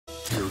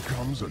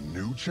comes a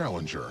new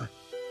challenger.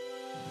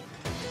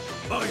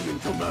 I'm in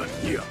command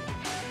here.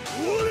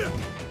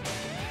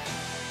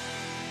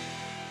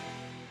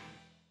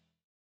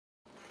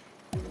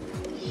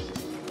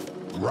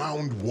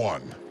 Round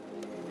 1.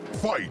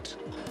 Fight!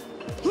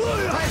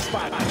 Time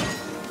spot!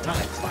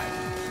 Time spot!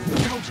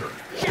 Counter!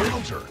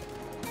 Counter!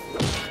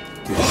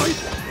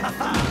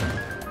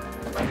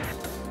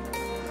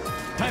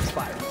 Time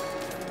spot!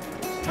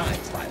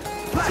 Time spot!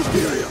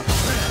 Superior!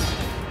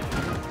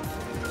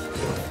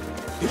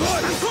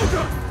 Divide and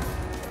conquer!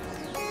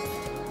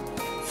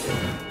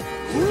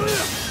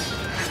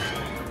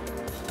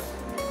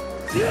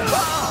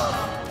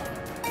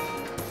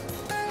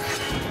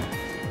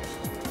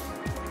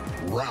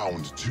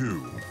 Round 2.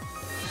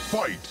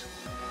 Fight!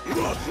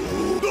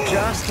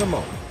 Just a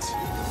moment.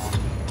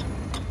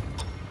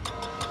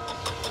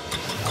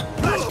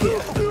 Flash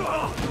gear!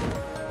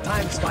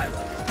 Time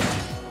spiral!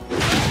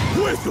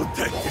 Where's your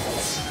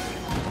tactics?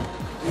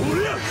 Do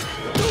it!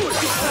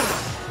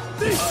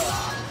 Think!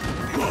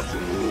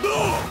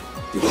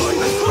 Divide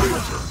and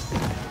conquer!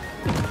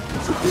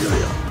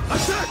 Superior!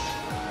 Attack!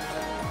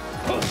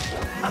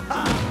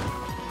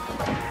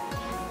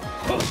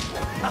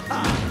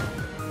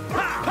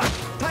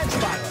 Time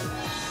spiral!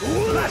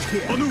 Flash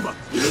gear! Maneuver!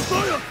 Use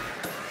fire!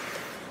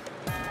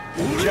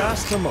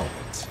 Just a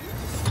moment.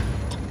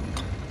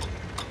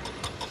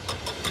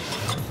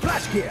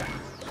 Flash gear!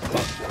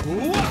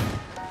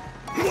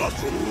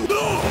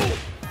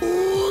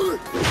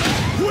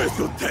 Where's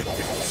your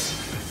tactics?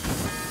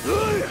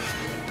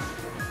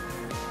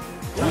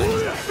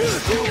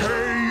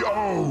 KO!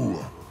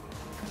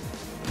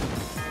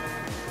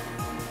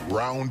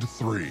 Round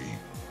 3.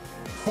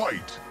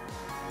 Fight!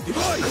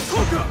 Divide and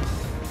conquer!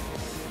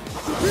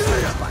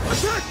 Superior!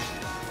 Attack!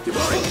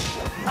 Divide!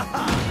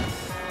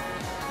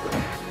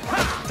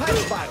 Time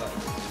spiral!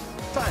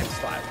 Time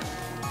spiral!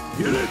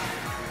 Get it!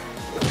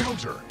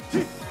 Counter!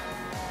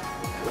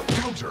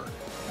 Counter!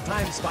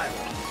 Time spiral!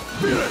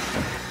 Get it!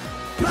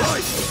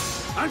 Divide!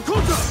 And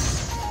conquer!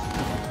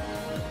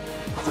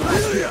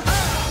 Superior!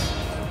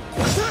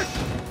 Attack!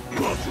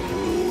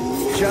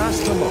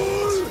 Just a moment.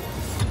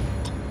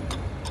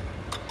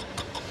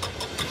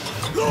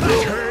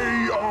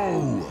 KO!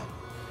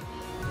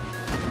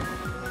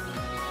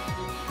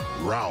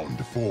 Round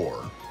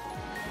 4.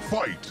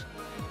 Fight!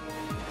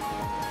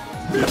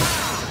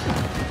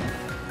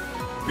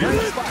 Time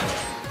spiral!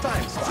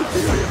 Time spiral!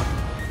 Superior!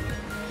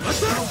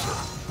 Attack!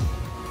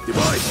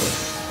 Divide!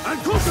 And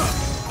conquer!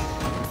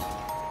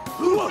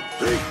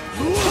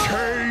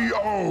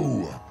 KO!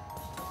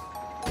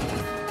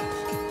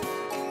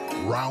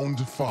 Round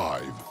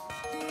 5.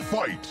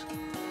 Fight!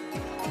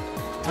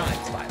 Time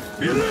spiral!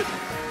 Get it!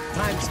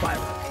 Time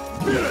spiral!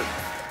 Get it!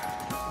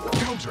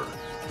 Counter!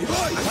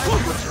 Divide! And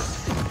conquer!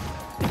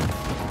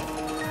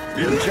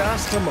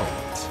 Just a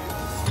moment.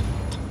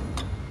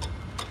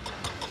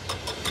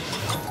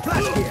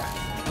 Flash gear!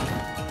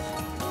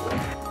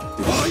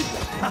 Divide!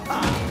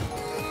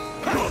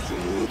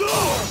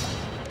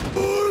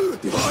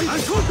 Divide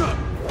and conquer!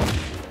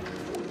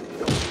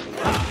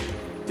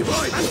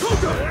 Divide and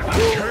conquer!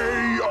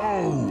 KO!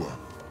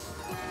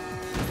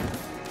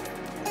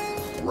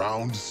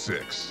 Round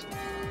 6.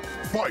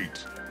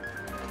 Fight!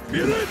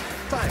 Get it!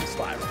 Time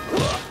spiral!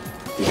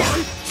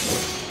 Divide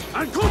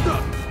and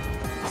conquer!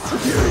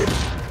 Superior!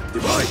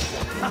 Divide!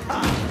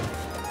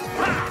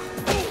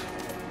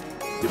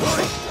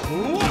 Divide!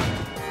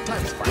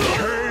 Time spiral!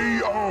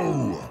 KO!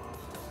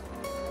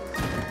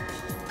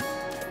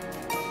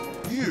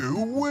 You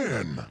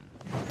win!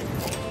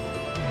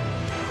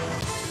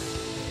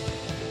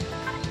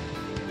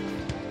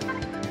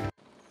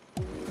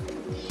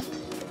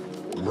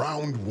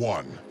 Round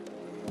 1.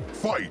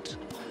 Fight!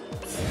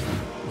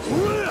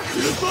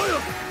 Get it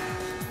fire!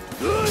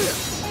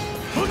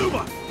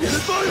 Maneuver! Get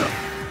it fire!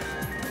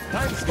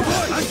 Time Divide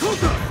spiral! and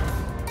conquer!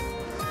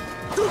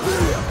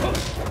 Superior!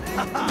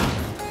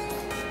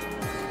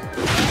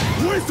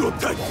 Where's your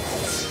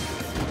tactics?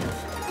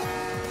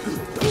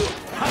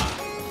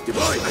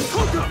 Divide and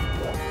conquer!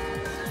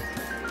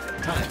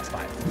 Time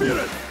spiral! Get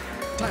it!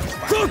 Time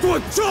spiral!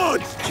 Southward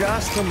charge!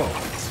 Just a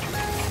moment.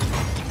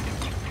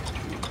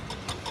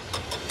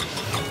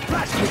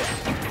 Flash gear!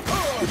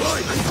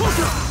 Divide and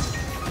conquer!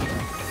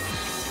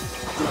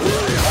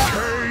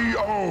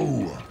 KO!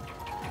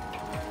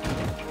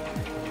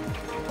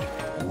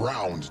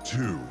 Round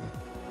 2.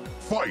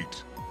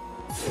 Fight!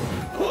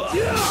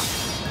 Yeah!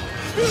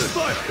 Get it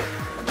fire!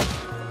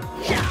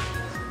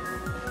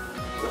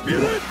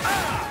 Get it!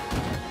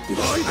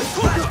 Divide and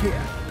Flash conquer!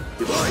 gear!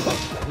 Divide!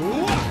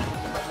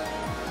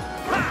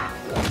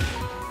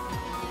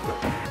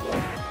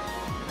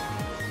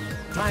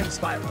 Time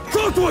spiral!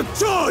 Southward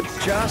charge!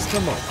 Just a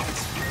moment.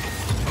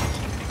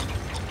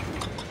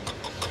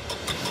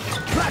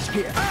 Flash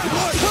gear!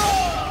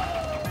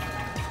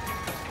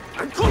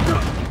 And conquer!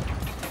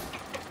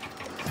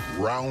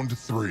 Round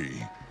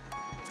 3.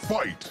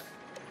 Fight!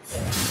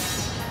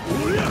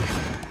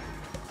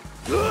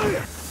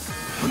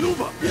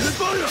 Maneuver! Get it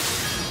fire!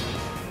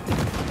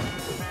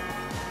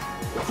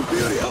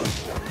 Superior!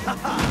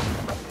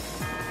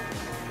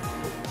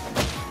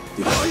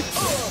 Divide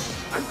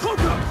and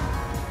conquer!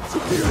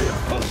 Superior!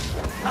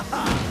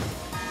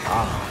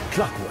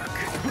 Clockwork.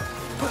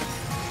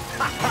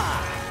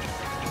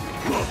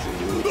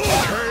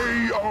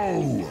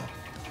 KO!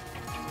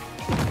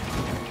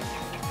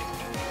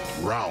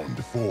 Round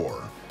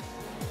 4.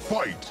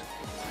 Fight!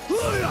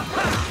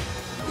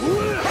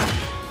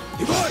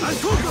 Divide and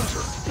conquer!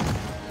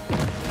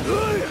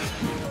 Fire!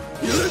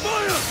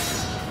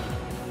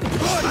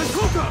 Divide and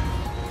conquer!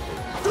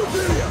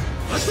 Superior!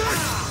 Attack!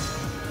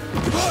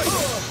 Divide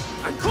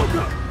and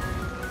conquer!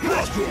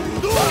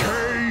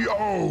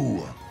 KO!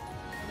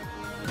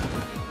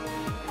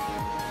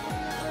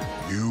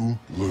 You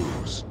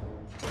lose.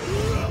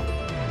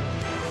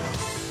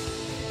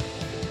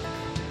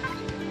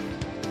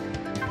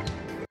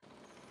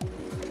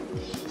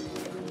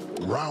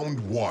 Round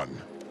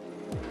 1.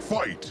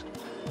 Fight!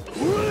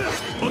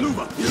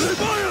 Maneuver!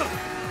 Fire!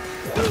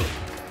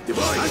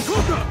 Divide and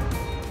conquer!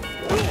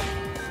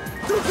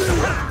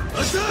 Superior!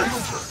 Attack!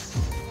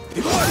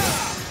 Divide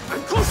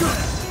and conquer!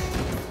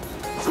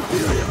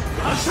 Superior!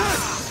 Attack!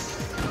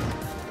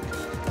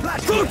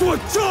 Go to a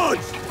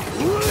charge!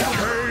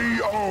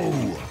 KO!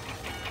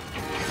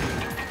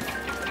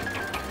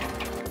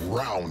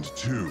 Round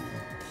 2.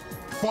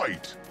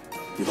 Fight!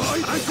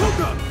 Divide and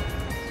conquer!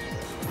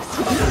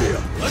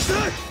 Superior!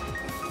 Attack!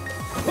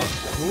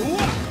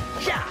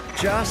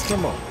 Just a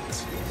moment.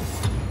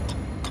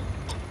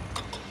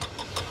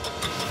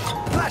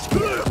 Flash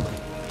gear.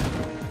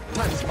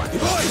 Time spike.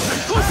 Divide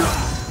and conquer!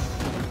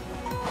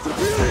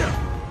 Superior!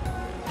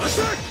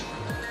 Attack!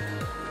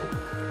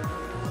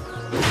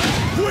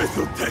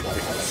 Lethal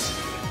techniques!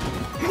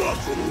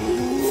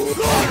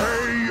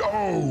 KO!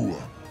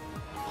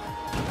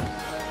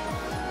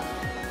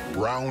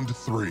 Round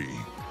 3.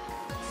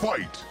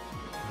 Fight!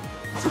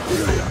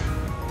 Superior!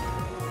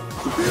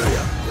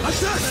 Superior!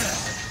 Attack!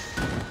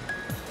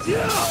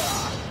 Yeah!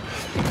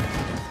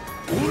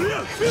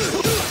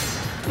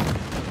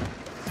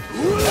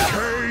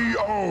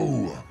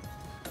 KO!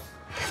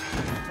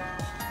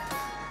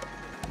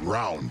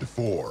 Round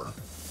 4.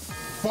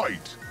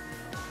 Fight!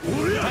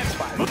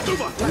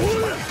 Maneuver!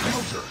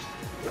 Counter!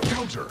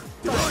 Counter!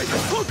 Divide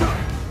and conquer!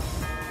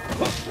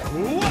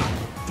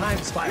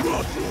 Time spike.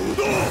 Divide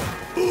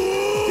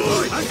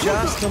and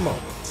Just a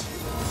moment.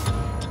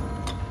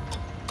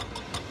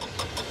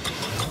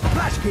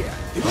 Flash gear.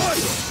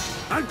 Divide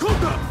and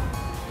conquer!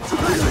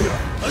 Superior!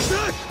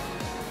 Attack!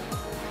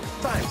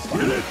 Time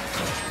spiral.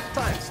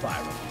 Time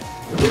spiral.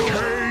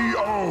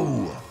 KO!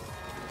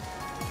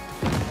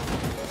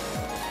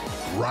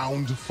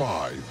 Round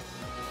 5.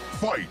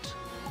 Fight!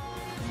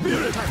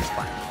 Spirit! Time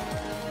spiral.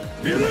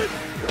 Spirit!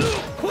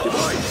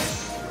 Divide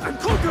and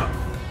conquer!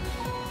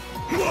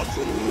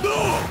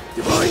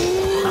 Divide!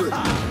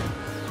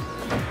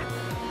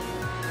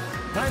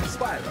 Time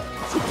spiral.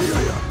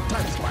 Superior!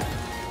 Time spiral.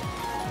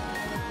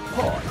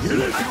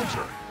 Pause.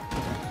 Counter!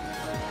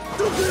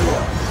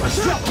 Superior!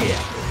 Drop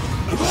gear.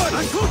 Divide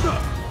and conquer!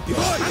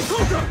 Divide and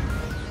conquer!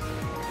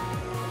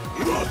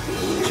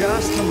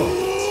 Just a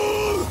moment.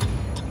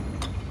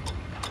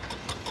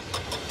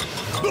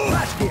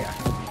 Flash gear.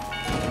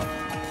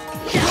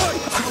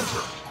 Divide!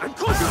 Counter! And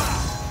conquer!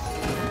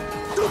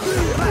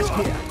 Superior! Flash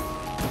gear.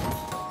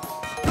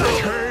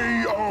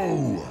 KO!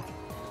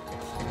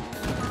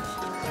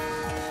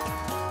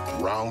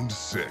 Round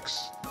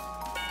 6.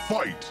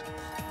 Fight!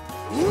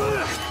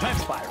 Time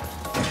spiral.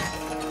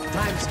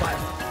 Time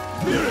spiral.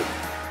 Spirit!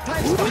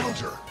 Time spiral.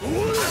 Counter!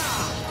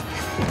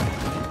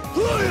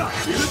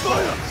 Spirit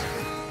fire!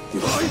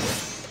 Divide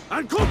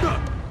and conquer!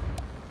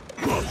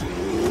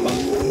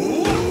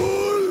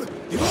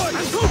 Divide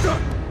and conquer!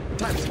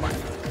 Time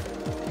spiral.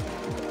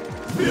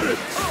 Spirit!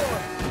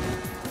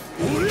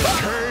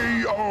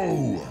 KO!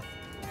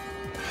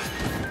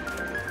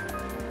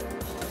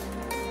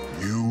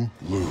 You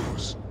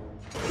lose.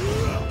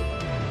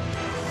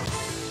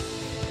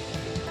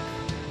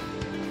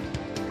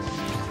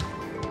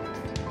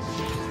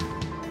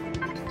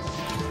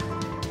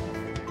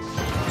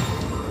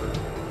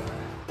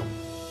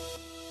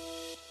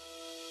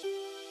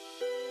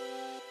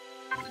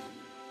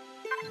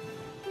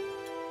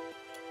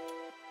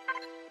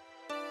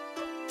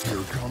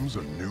 Here comes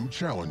a new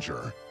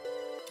challenger.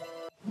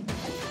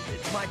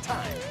 It's my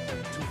time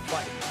to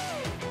fight.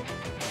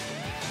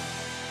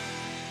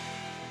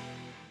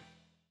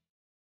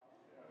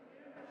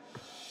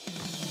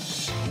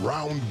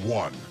 Round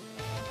 1.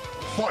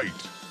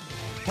 Fight!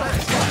 Time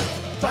spiral.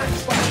 Time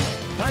spiral.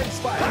 Time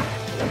spiral.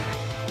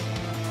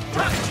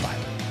 Time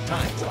spiral.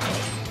 Time spiral.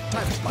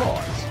 Time spiral.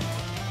 Pause.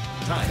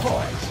 Time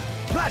pause.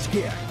 Flash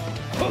gear.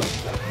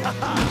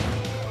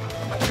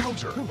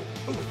 Counter!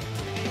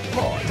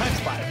 Pause. Time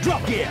spiral.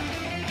 Drop gear.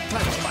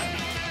 Time spiral.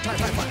 Time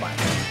spiral.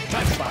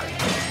 Time spiral.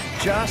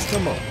 Just a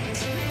moment.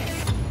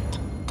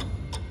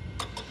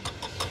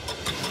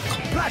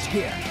 Flash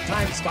gear.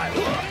 Time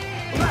spiral.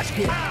 Flash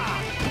gear.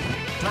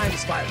 Time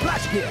spiral.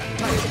 Flash gear.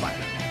 Time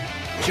spiral.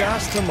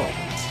 Just a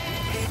moment.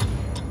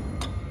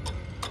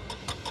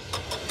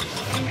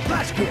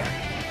 Flash gear.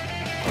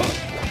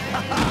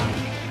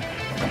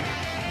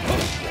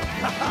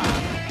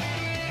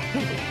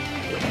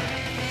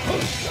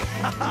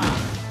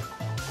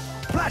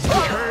 Flash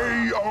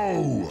kick!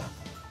 KO!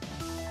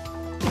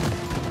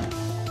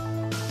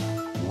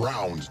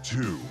 Round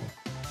 2.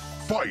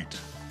 Fight!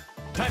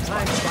 Time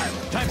spiral!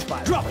 Time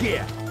spiral! Drop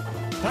gear!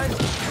 Time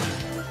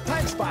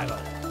spiral!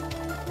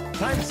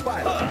 Time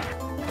spiral!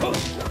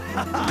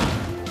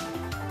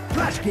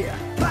 Flash gear!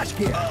 Flash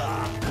gear!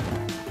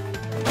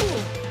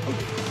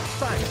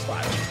 Time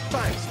spiral!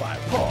 Time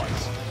spiral!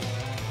 Pause!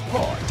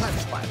 Pause! Time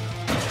spiral!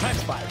 Time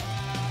spiral!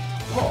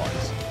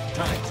 Pause!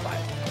 Time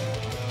spiral!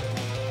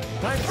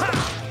 Time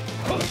spiral!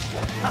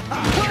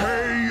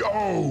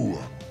 KO!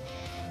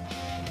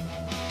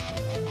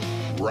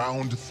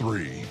 Round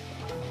 3.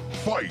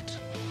 Fight!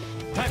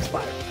 Time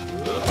spiral!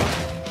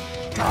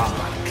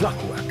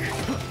 Clockwork!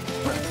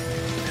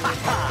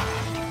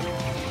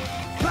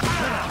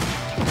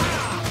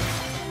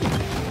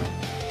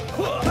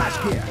 Flash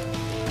gear!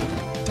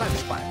 Time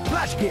spiral!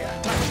 Flash gear!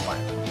 Time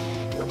spiral!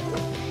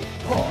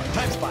 Pause!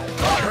 Time spiral!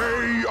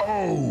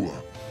 KO!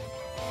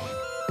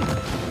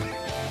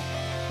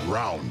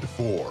 Round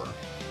 4.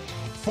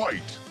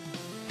 Fight!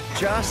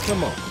 Just a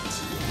moment.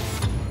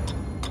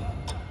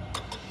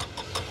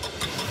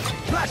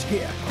 Flash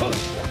gear!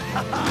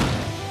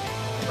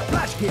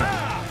 Flash gear!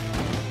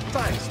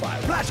 Time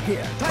spiral! Flash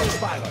gear! Time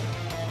spiral!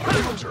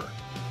 Counter!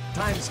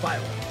 Time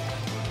spiral!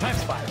 Time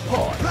spiral!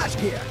 Pause! Flash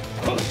gear!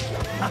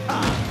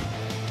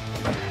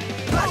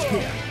 Flash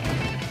gear!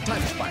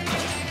 Time spiral!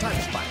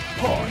 Time spiral!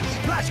 Pause!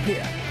 Flash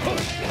gear!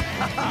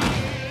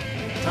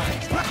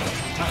 Time spiral!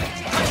 Time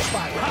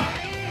spiral!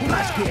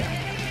 Flash gear!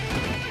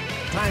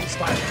 Time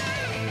spiral!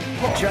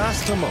 Pause.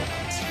 Just a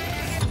moment.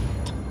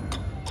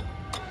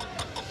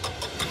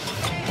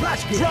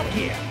 Flash gear! Drop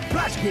gear!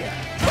 Flash gear!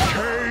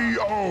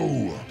 KO!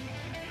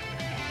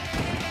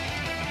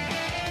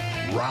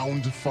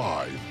 Round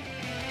 5.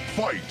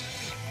 Fight!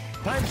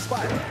 Time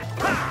spiral!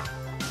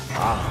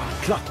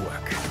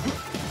 Clockwork!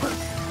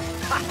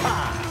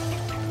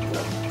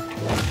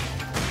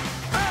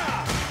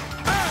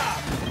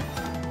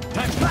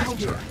 Time flash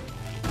gear!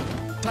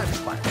 Time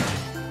spiral!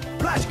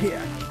 Flash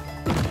gear!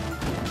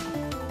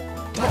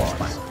 Time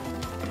spiral!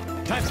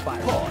 Time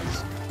spiral! Pause!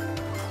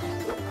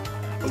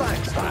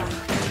 Time spiral!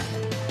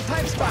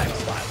 Time spiral!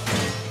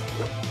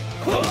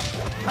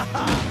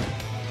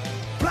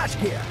 Flash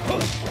gear!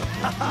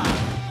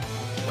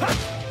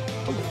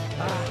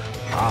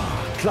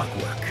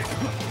 Clockwork!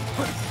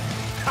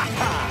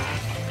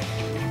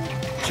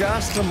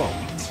 Just a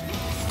moment.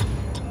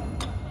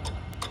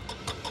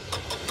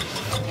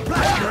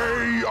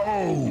 KO!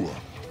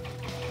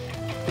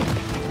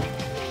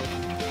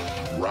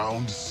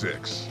 Round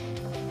 6.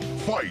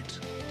 Fight!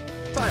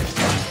 Time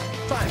spiral!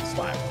 Time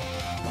spiral!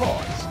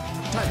 Pause!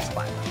 Time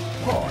spiral!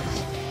 Pause!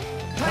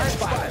 Time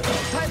spiral!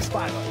 Time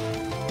spiral!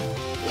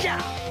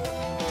 Yeah!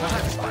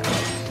 Time spiral!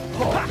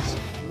 Pause!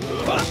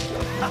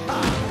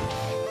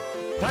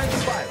 Time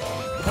spiral!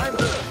 Time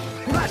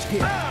flash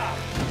gear!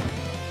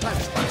 Time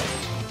spiral!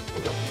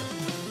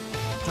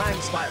 Time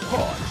spiral!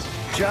 Pause!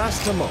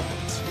 Just a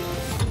moment.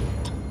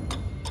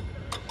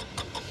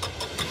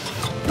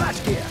 Flash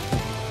gear!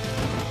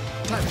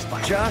 Time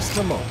spiral! Just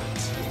a moment.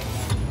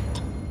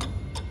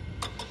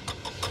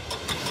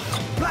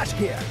 Flash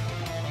gear!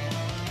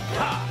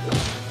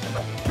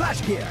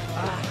 Flash gear!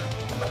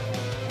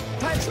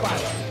 Time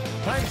spiral!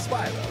 Time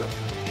spiral!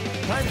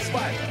 Time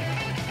spiral!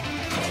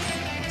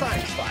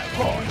 Time spiral!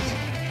 Pause!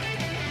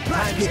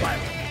 Flash gear!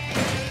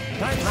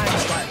 Time spiral!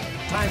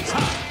 Time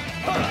spiral!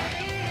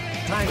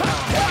 Time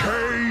spiral!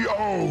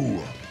 KO!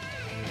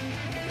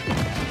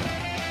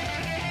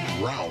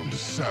 Round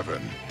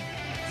 7.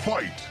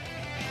 Fight!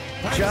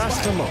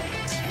 Just a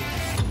moment.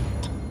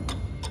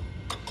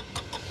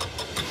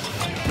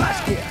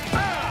 Flash gear!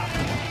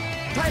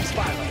 Time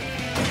spiral!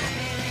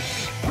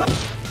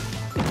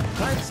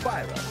 Time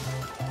spiral!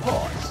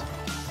 Pause!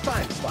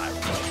 Time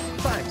spiral!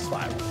 Time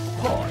spiral!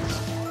 Pause!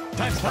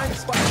 Time spiral!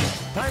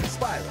 Time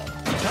spiral!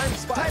 Time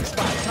spiral!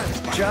 Time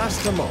spiral!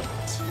 Just a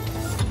moment.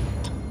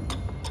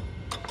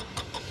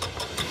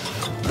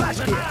 Flash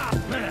gear!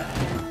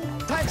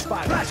 Time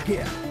spiral! Flash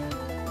gear!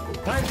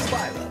 Time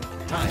spiral!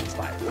 Time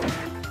spiral!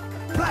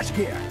 Flash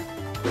gear!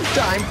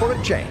 Time for a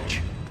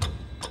change.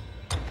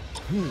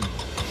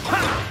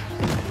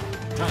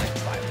 Time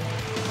spiral!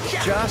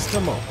 Just a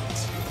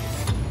moment.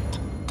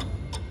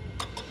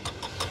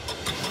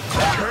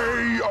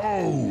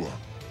 KO!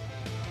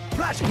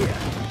 Flash gear!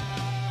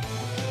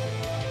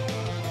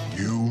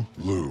 You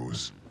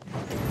lose.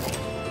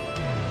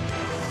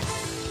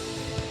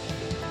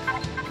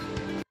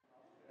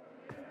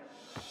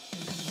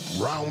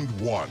 Round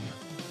 1.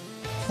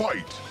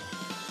 Fight!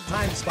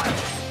 Time spiral!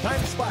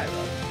 Time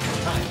spiral!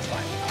 Time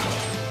spiral!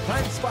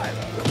 Time spiral!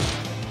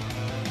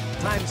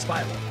 Time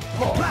spiral!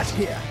 Pause. Flash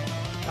gear!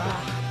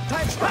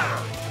 Time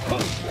spiral!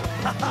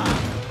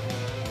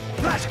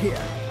 Flash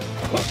gear!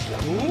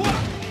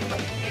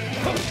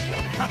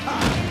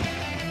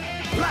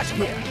 Flash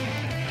gear!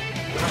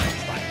 Time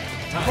spiral!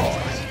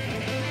 Pause.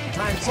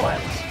 Time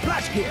spiral!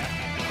 Flash gear!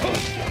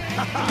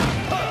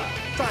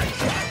 Time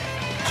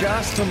spiral!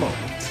 Just a moment.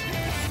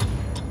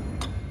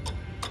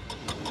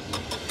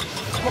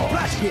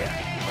 Flash gear.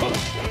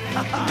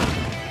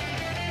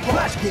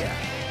 Flash gear.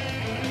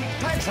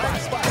 Time spiral.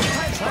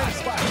 Time spiral.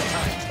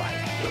 Time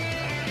spiral.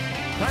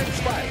 Time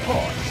spiral.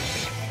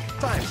 Pause.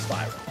 Time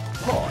spiral.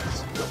 Pause.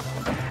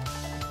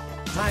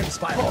 Time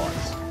spiral.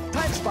 Pause.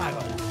 Time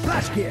spiral.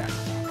 Flash gear.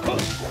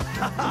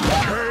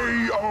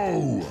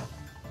 KO!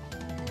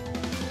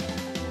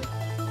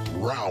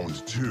 Round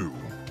 2.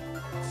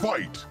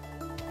 Fight!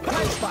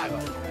 Time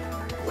spiral.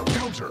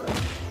 Counter!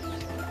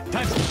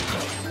 Time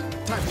spiral.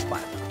 Time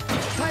spiral.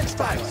 Time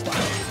spiral.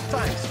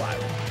 Time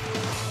spiral.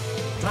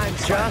 Time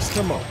spiral. Just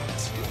a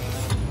moment.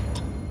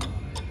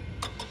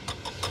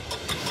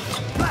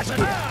 Flash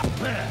gear.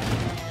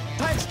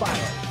 Time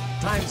spiral.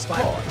 Time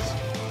spiral. Pause.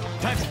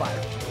 Time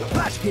spiral.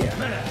 Flash gear.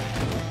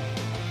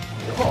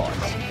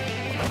 Pause.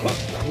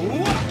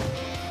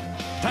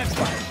 Time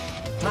spiral.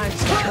 Time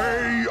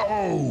spiral. KO!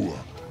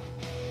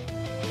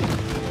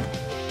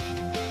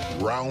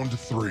 Round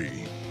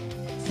 3.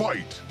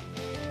 Fight!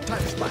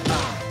 Time spiral.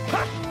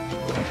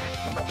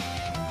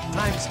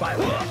 Time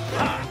spiral.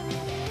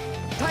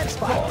 Time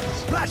spiral.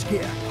 Flash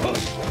gear.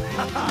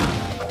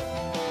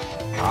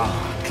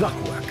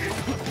 Clockwork.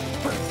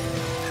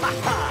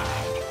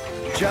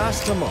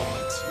 Just a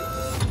moment.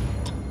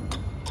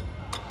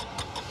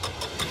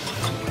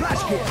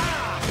 Flash gear.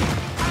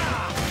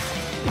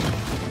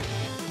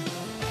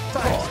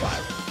 Time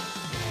spiral.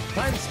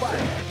 Time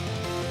spiral.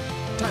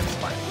 Time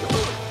spiral.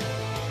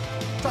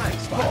 Time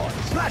spiral.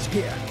 Flash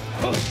gear.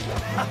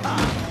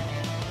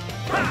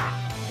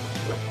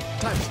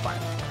 Time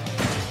spiral.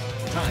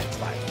 Time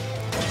spiral.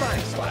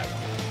 Time spiral.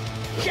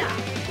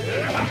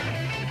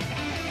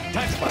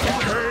 Time spiral.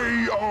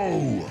 KO!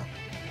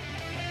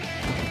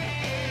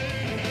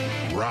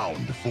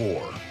 Round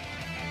 4.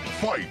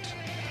 Fight!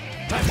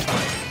 Time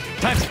spiral.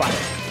 Time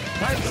spiral.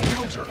 Time spiral.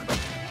 Counter!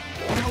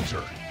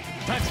 Counter!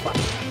 Time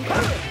spiral.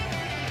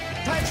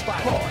 Time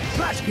spiral.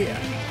 Flash gear.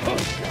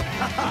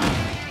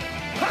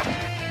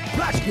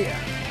 Flash gear.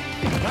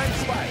 Time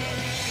spiral.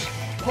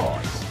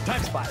 Pause.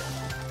 Time spiral.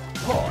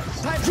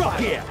 Pause. Time drop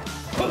gear.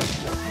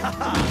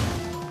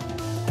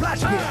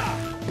 Flash gear.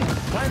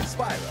 Time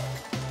spiral.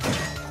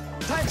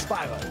 Time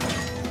spiral.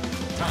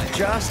 Time.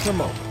 Just a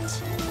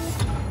moment.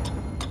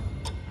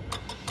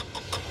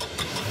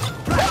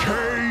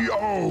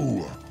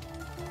 KO!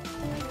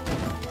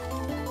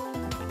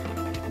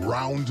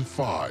 Round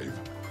 5.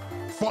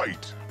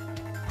 Fight!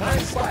 Time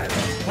spiral.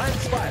 Time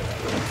spiral.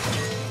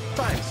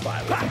 Time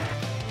spiral.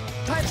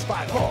 Time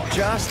spiral.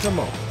 Just a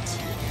moment.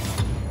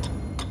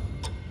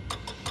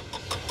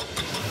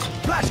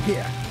 Flash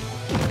gear.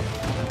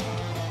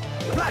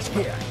 Flash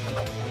gear.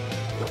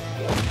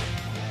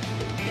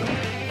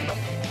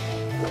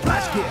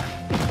 Flash gear.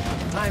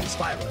 Time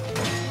spiral.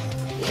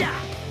 Yeah.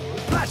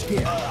 Flash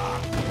gear.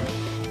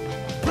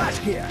 Flash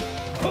gear.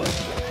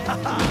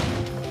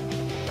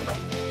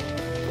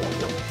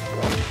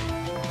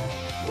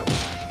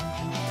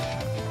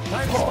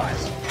 Time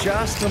spiral.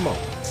 Just a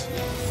moment.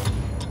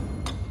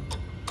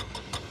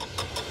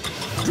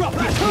 Drop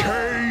it.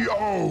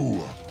 KO!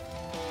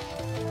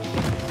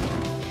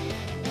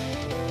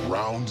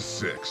 Round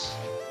 6.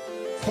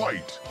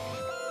 Fight!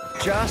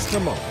 Just a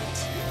moment.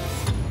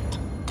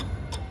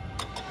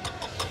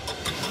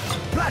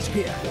 Flash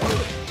gear.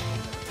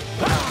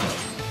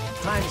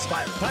 Time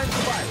spiral. Time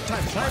spiral.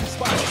 Time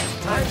spiral.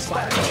 Time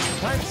spiral.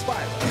 Time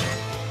spiral.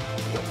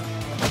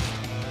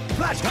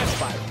 Flash time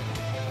spiral.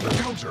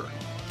 Counter!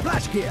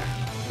 Flash gear.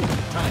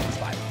 Time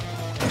spiral.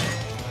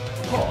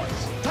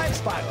 Pause. Time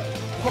spiral.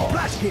 Pause.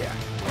 Flash gear.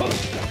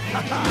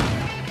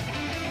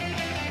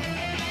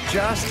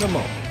 Just a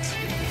moment.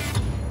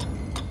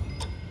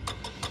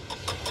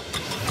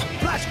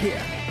 Flash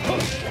gear.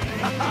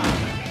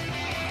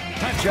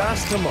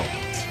 Just a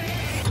moment.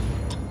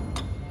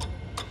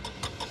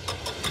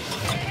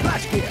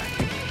 Flash gear.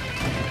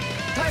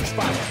 Time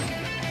spiral.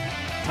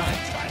 Time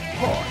spiral.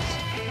 Pause.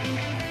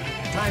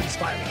 Time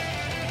spiral.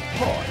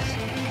 Pause.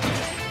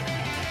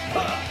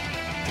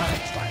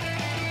 Time spiral.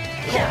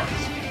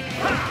 Pause.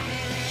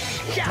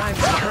 Time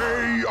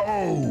spiral. KO!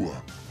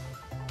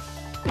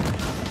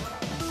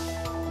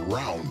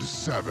 Round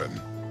 7.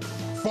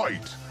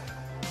 Fight!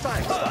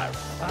 Time spiral.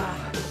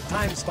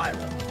 Time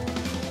spiral.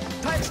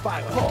 Time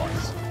spiral.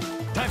 Pause.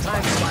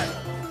 Time spiral.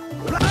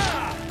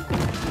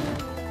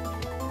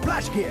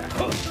 Flash gear.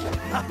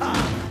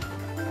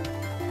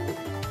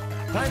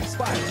 Time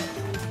spiral.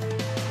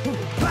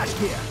 Flash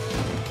gear.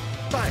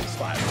 Time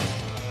spiral.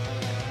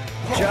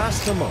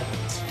 Just a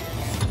moment.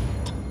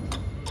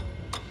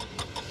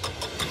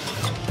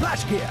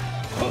 Flash gear.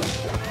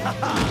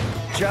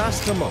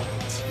 Just a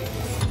moment.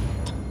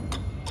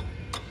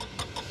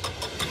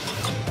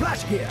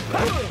 Flash gear.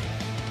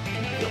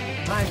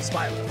 Time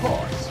spiral.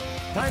 Pause.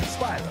 Time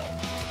spiral.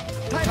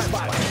 Time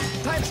spiral.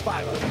 Time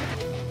spiral.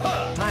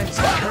 Time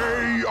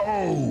spiral. KO!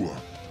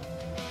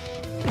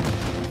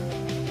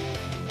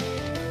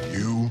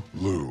 You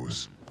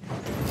lose.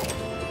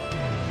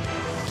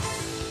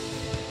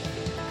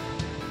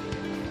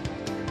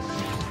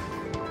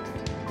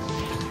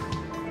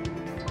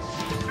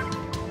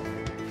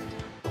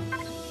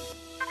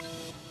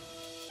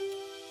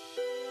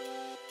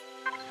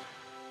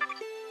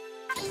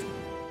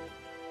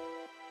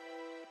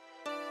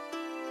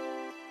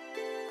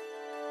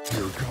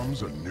 Here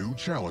comes a new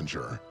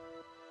challenger.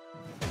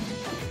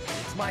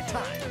 It's my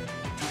time.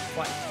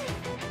 Fight.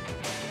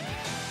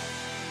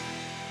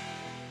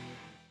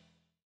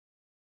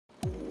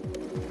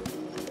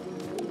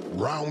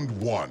 Round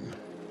 1.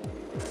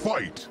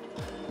 Fight!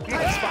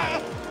 Time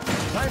spiral.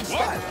 Time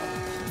spiral.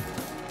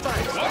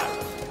 Time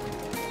spiral.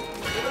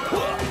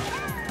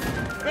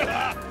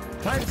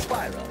 Time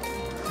spiral.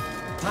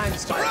 Time spiral.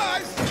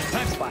 Surprise!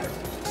 Time spiral.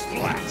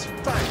 Splat!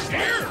 Time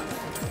spiral. Here!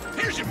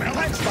 Here's your melon!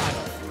 Time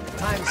spiral.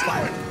 Time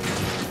spiral.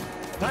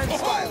 Time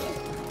spiral.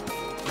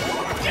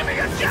 Give me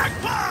a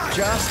jackpot!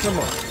 Just a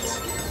moment.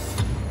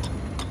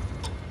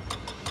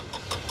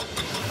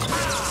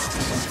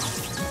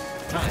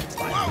 Time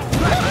spiral.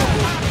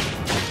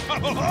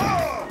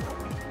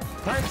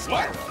 Time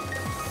spiral.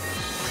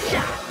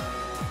 Here!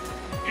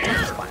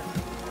 Time spiral.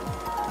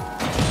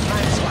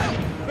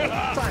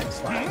 Time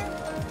spiral.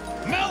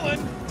 Melon!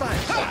 Time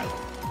spiral.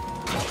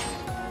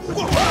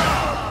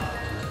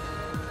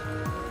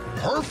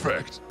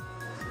 Perfect!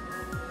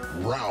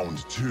 Round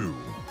 2.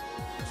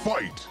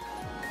 Fight!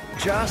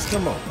 Just a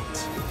moment.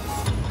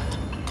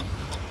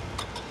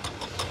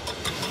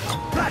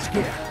 Flash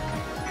gear.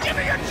 Give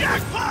me a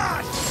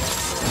jackpot!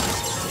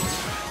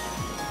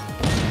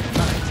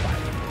 Time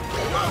spiral.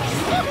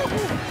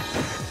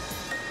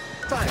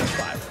 Time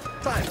spiral.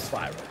 Time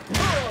spiral.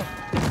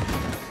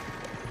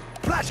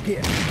 Flash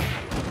gear.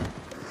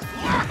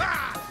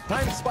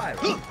 Time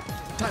spiral.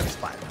 Time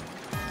spiral.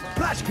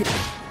 Flash gear.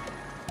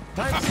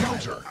 Time spiral.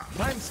 Counter.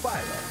 Time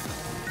spiral.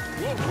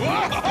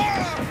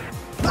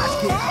 Flash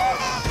gear.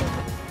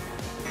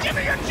 Give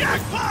me a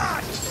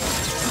jackpot!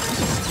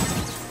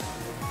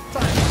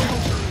 Time spiral.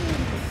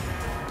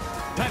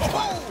 Time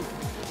spiral.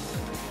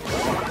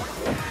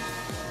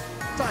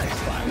 Time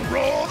spiral.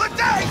 Roll the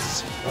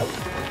dice!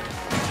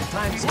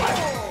 Time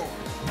spiral.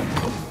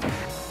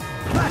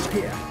 Flash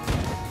gear.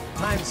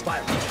 Time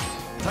spiral.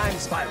 Time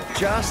spiral.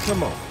 Just a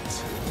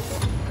moment.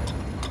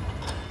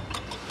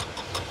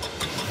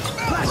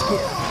 Flash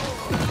gear.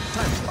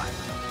 Time spiral.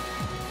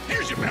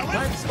 Here's your melon!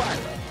 Time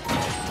spiral.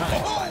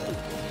 Time spiral.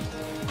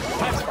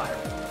 Time spiral.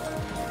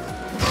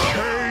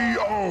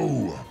 KO!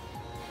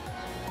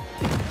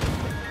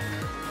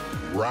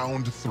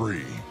 Round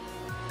 3.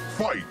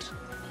 Fight!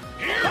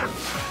 Here!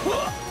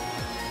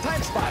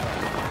 Time spiral.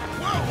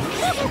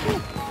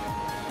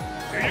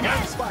 Here you go!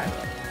 Time spiral.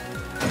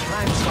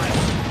 Time spiral.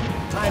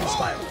 Time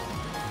spiral.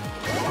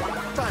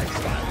 Time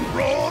spiral.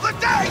 Roll the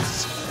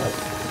dice!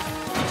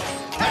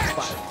 Time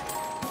spiral.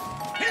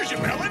 Here's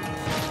your melon!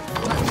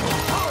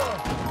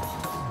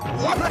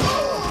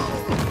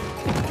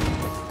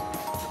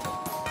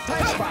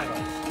 Time spiral.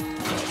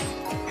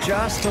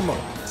 Just a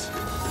moment.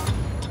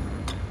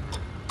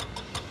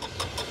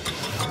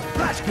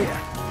 Flash gear.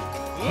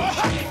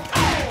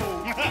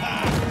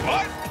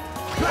 What?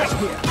 Flash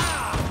gear.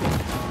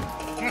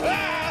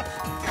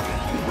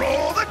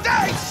 Roll the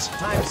dice!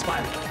 Time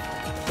spiral.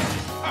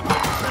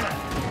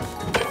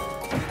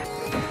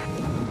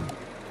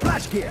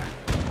 Flash gear.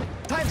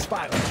 Time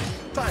spiral.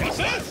 Time What's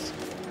spiral. this?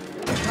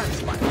 Time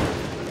spiral.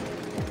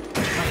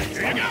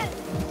 Here you go!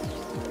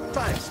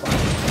 Time spiral.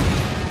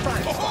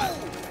 Time spiral.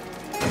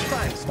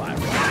 Time spiral.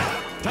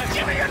 Time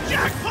Give me spiral. a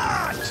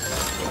jackpot!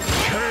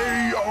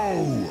 KO!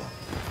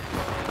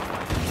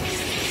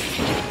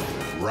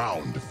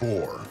 Round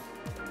 4.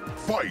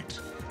 Fight!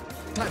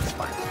 Time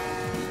spiral.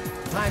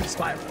 Time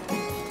spiral.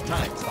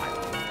 Time spiral.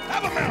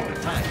 Have a melon!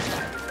 Time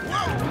spiral.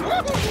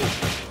 Whoa!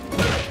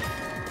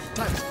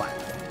 Time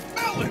spiral.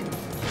 Melon!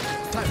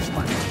 Time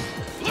spiral.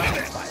 Look at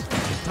this!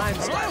 Time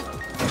spiral.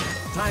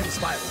 Time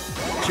spiral.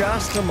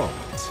 Just a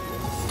moment.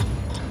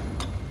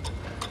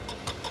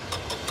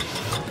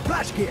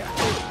 Flash gear.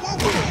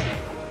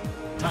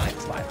 Time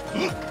spiral.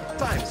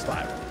 Time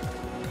spiral.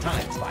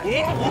 Time spiral.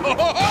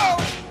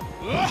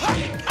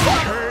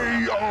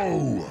 KO!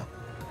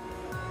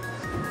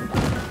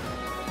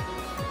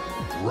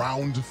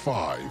 Round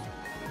 5.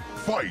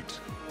 Fight!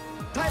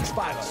 Time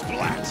spiral.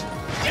 Splat!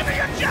 Give me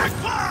a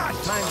jackpot!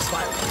 Time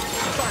spiral.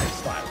 Time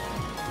spiral.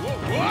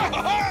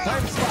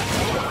 Time spiral.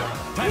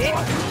 Time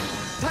spiral.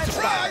 Time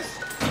spiral.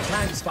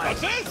 Time spiral.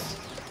 What's this?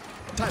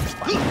 Time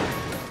spiral.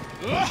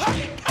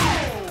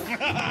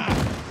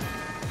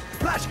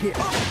 Flash gear.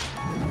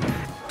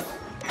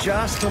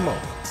 Just a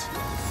moment.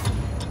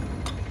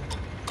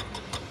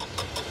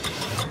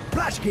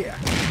 Flash gear.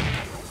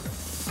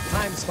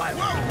 Time spiral.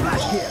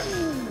 Flash gear.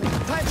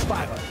 Time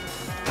spiral.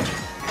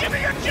 Give me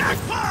a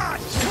jackpot!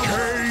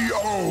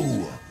 KO!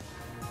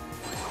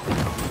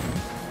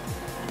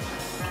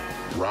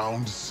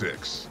 Round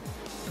 6.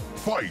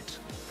 Fight!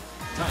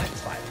 Time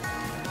spiral.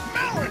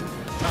 Melon!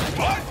 Time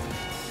What?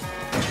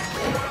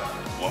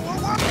 Whoa, whoa,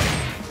 whoa!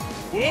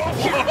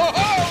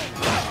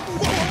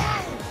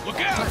 Whoa! Look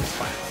Time out!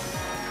 spiral.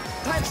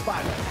 Time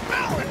spiral.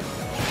 Melon!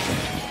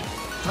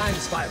 Time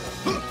spiral.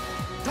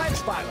 Time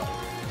spiral.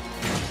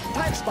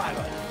 Time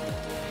spiral.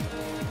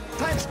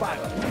 Time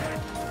spiral.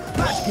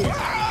 Flash gear.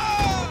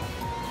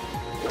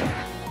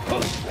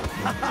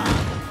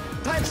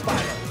 Time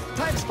spiral.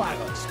 Time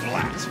spiral.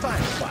 Splat!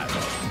 Time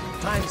spiral.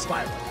 Time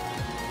spiral.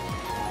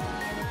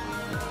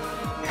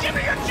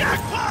 Give me a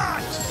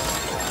jackpot!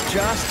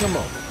 Just a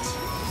moment.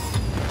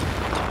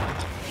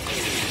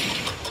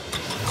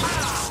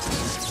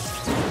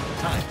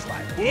 Time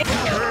spiral.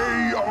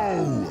 KO!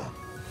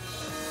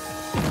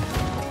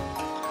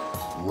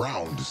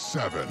 Round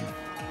 7.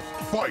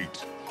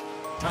 Fight!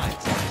 Time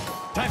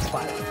spiral. Time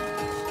spiral.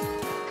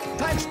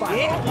 Time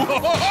spiral.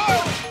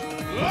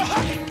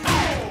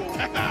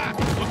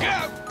 Look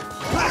out!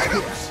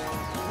 Items!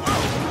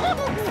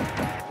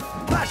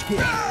 Flash kick!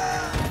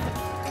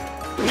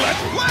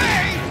 Let's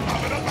play!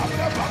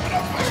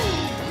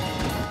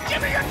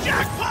 Give me a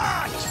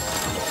jackpot!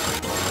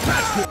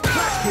 Flash kick!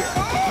 Flash kick!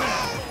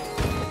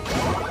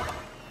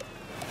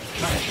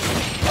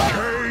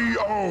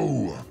 KO!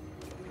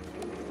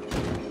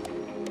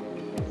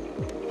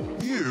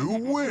 You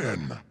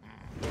win!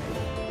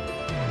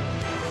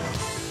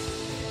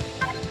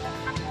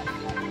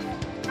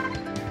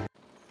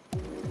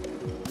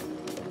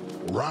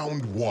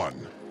 Round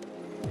 1.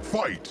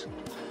 Fight!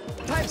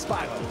 Time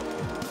spiral.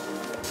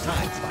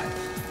 Time spiral.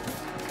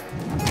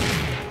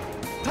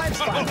 Time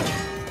spiral.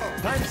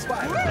 Time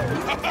spiral.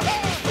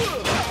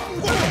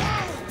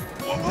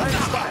 Time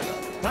spiral.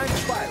 Time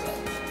spiral.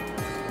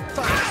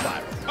 Time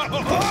spiral.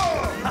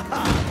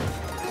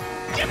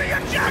 Give me a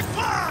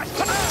jackpot!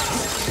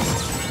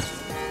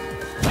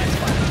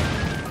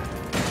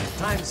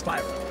 Time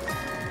spiral.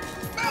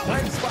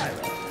 Time spiral.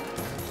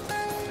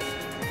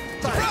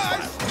 Time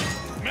spiral.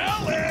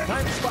 Melon!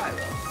 Time spiral.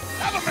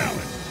 Have a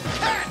melon!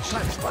 Catch!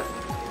 Time spiral.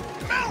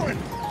 Melon!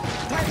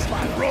 Time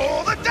spiral.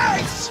 Roll the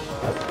dice!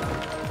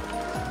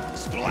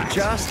 Splash!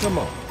 Just a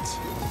moment.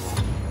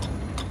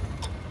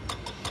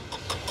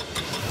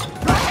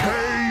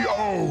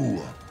 KO!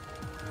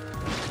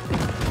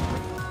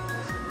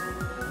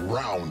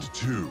 Round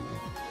 2.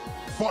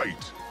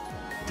 Fight!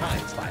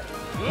 Time spiral.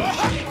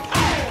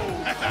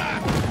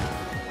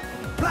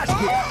 Flash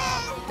kick.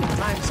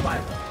 Time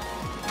spiral.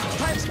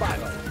 Time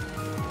spiral.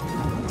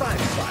 Time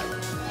spiral.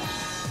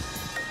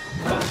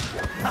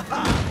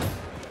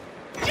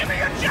 Give me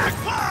a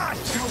jackpot!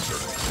 Counter!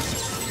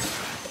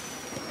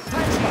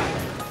 Time spiral.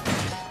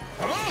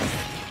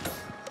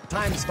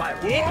 Time spiral.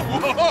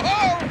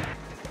 Whoa!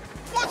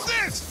 What's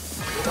this?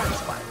 Time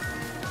spiral.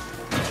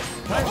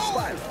 Time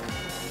spiral.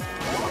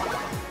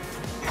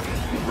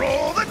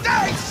 Roll the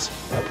dice!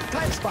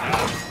 Time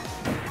spiral.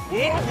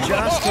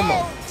 Just a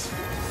moment.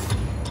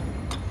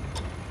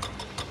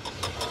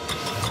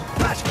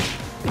 Flash kick.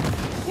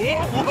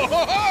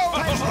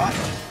 Time spiral.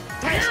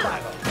 Time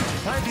spiral.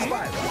 Time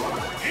spiral.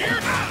 Here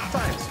now!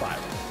 Time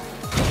spiral.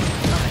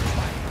 Time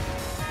spiral.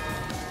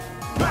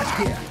 Flash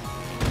kick.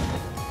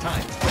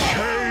 Time spiral.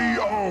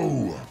 KO!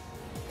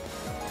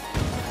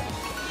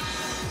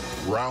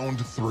 Round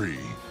 3.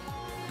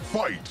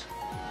 Fight!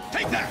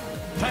 Take that!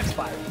 Time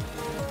spiral.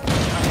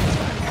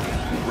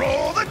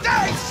 Roll the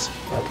dice!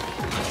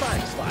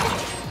 Time spiral.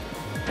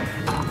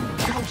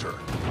 Counter!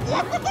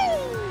 Woohoo!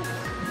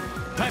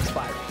 Time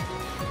spiral.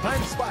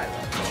 Time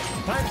spiral.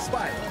 Time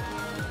spiral.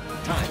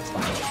 Time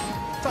spiral.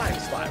 Time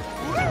spiral.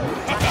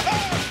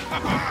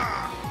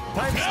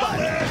 Time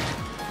spiral.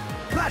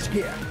 Flash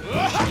gear.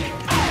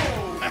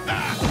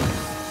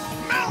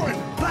 Melon!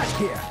 Flash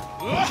gear.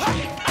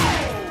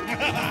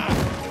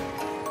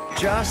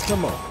 Just a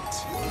moment.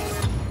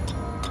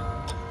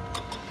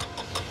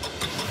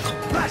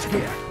 Flash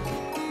gear.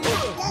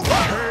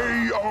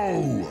 KO!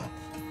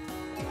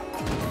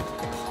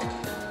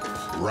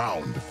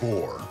 Round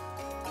 4.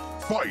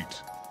 Fight!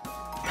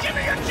 Give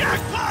me a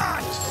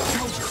jackpot!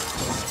 Counter!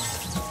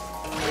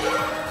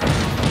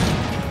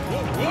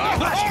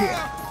 Flash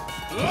gear.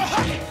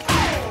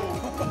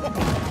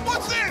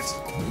 What's this?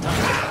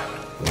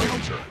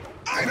 Counter!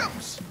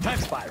 Items! Time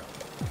spiral.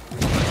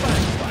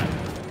 Time spiral.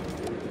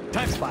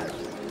 Time spiral.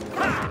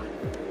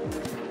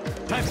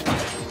 Time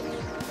spiral.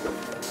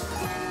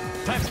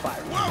 Time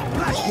spiral.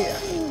 Flash gear.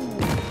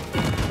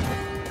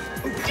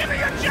 Give me a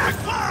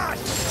jackpot!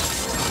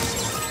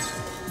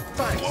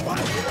 Time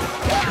spiral.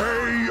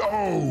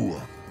 KO!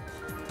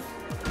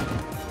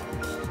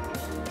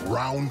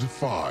 Round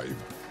 5.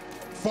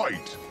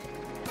 Fight!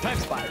 Time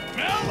spiral.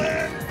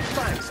 Melon!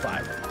 Time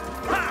spiral.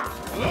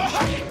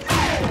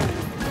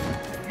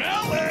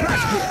 Melon!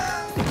 Flash gear.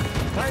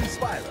 Time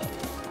spiral.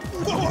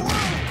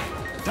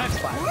 Time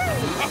spiral.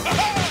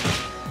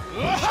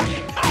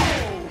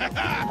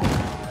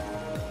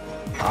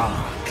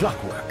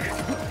 Clockwork.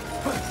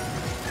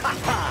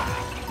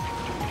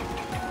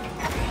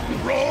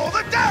 Roll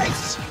the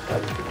dice!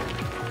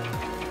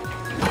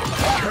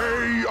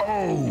 KO!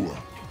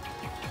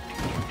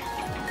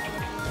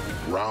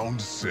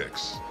 Round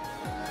 6.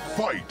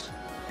 Fight!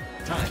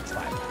 Time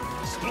spiral.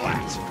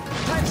 Splat!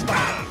 Time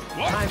spiral.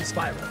 What? Time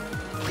spiral.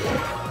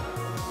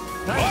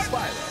 Time What?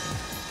 spiral.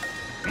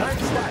 Time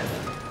spiral.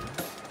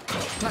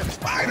 Time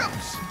spiral.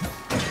 Items!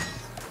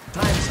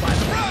 Time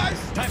spiral.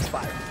 Rise! Time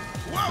spiral.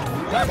 Whoa!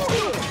 Time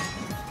spiral.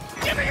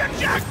 Give me a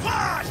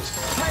jackpot!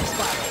 Time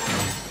spiral.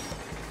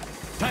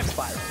 Time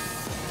spiral.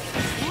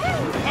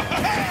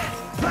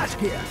 Flash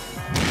gear.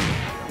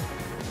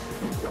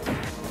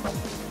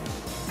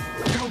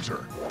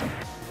 Counter!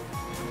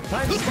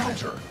 Time spiral.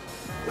 Counter.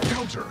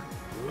 Counter.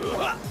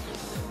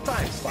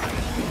 Time spiral.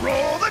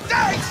 Roll the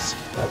dice!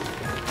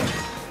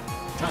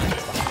 Time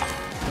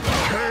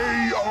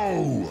spiral.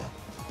 KO!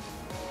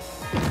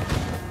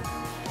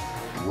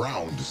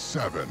 Round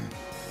 7.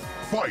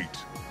 Fight!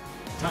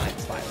 Time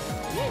spiral.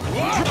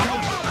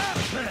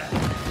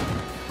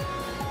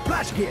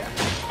 Flash gear.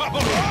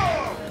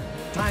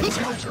 Time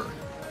spiral. Counter.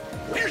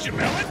 Here's your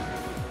melon!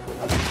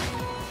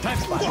 Time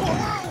spiral.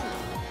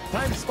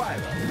 Time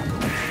spiral.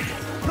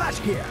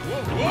 Flash gear.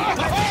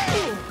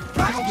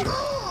 Counter.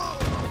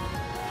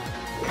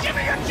 Give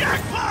me a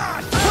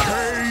jackpot!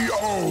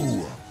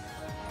 KO!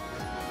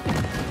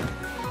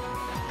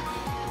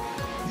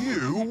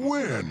 You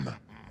win!